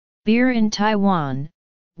Beer in Taiwan,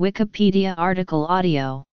 Wikipedia article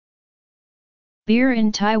audio. Beer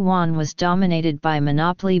in Taiwan was dominated by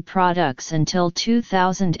monopoly products until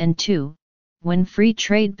 2002, when free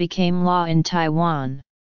trade became law in Taiwan.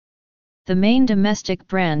 The main domestic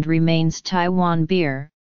brand remains Taiwan Beer,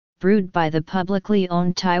 brewed by the publicly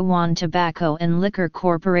owned Taiwan Tobacco and Liquor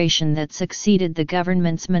Corporation that succeeded the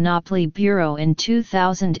government's Monopoly Bureau in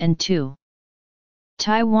 2002.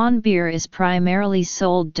 Taiwan beer is primarily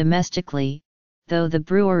sold domestically, though the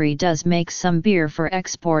brewery does make some beer for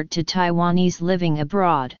export to Taiwanese living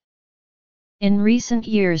abroad. In recent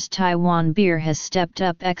years, Taiwan beer has stepped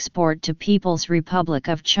up export to People's Republic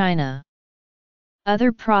of China.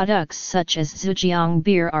 Other products such as Zhejiang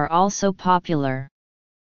beer are also popular.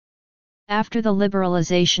 After the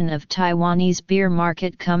liberalization of Taiwanese beer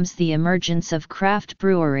market comes the emergence of craft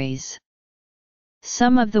breweries.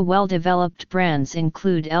 Some of the well-developed brands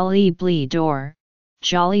include Le Blé d'Or,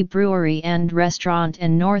 Jolly Brewery and Restaurant,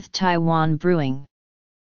 and North Taiwan Brewing.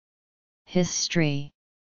 History.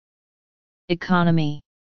 Economy.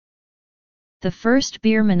 The first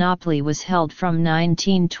beer monopoly was held from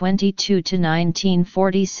 1922 to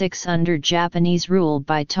 1946 under Japanese rule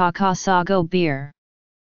by Takasago Beer.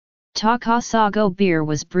 Takasago beer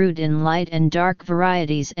was brewed in light and dark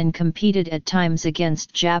varieties and competed at times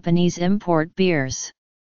against Japanese import beers.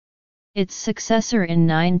 Its successor in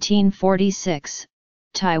 1946,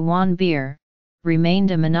 Taiwan Beer,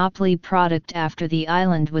 remained a monopoly product after the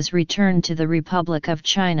island was returned to the Republic of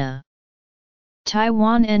China.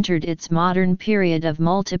 Taiwan entered its modern period of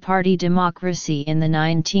multi-party democracy in the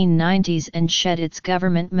 1990s and shed its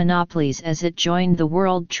government monopolies as it joined the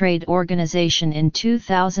World Trade Organization in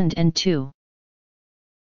 2002.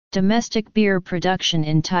 Domestic beer production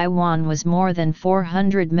in Taiwan was more than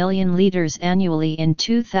 400 million liters annually in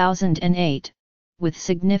 2008, with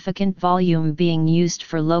significant volume being used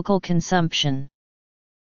for local consumption.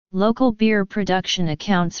 Local beer production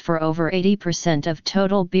accounts for over 80% of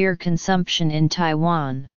total beer consumption in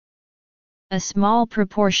Taiwan. A small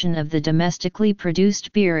proportion of the domestically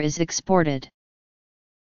produced beer is exported.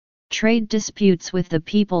 Trade disputes with the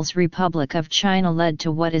People's Republic of China led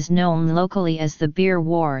to what is known locally as the Beer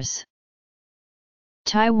Wars.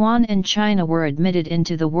 Taiwan and China were admitted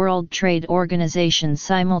into the World Trade Organization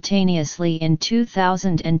simultaneously in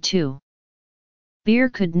 2002. Beer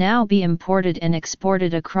could now be imported and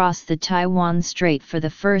exported across the Taiwan Strait for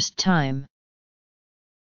the first time.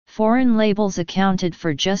 Foreign labels accounted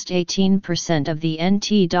for just 18% of the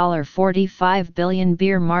NT $45 billion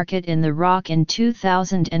beer market in the ROC in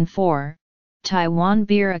 2004. Taiwan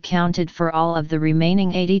beer accounted for all of the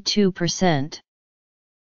remaining 82%.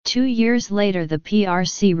 2 years later, the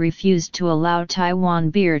PRC refused to allow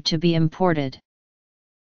Taiwan beer to be imported.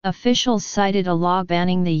 Officials cited a law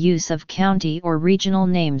banning the use of county or regional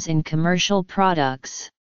names in commercial products.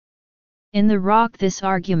 In the ROC, this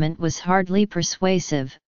argument was hardly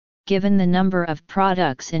persuasive, given the number of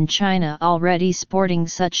products in China already sporting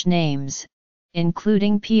such names,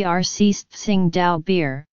 including PRC's Tsingtao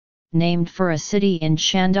beer, named for a city in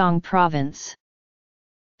Shandong province.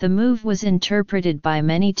 The move was interpreted by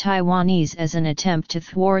many Taiwanese as an attempt to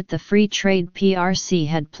thwart the free trade PRC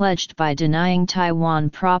had pledged by denying Taiwan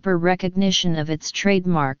proper recognition of its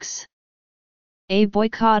trademarks. A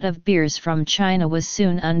boycott of beers from China was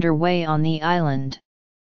soon underway on the island.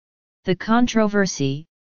 The controversy,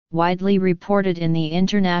 widely reported in the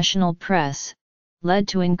international press, led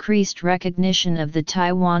to increased recognition of the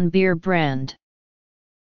Taiwan beer brand.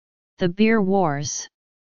 The Beer Wars.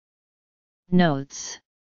 Notes.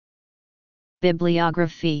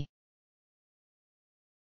 Bibliography.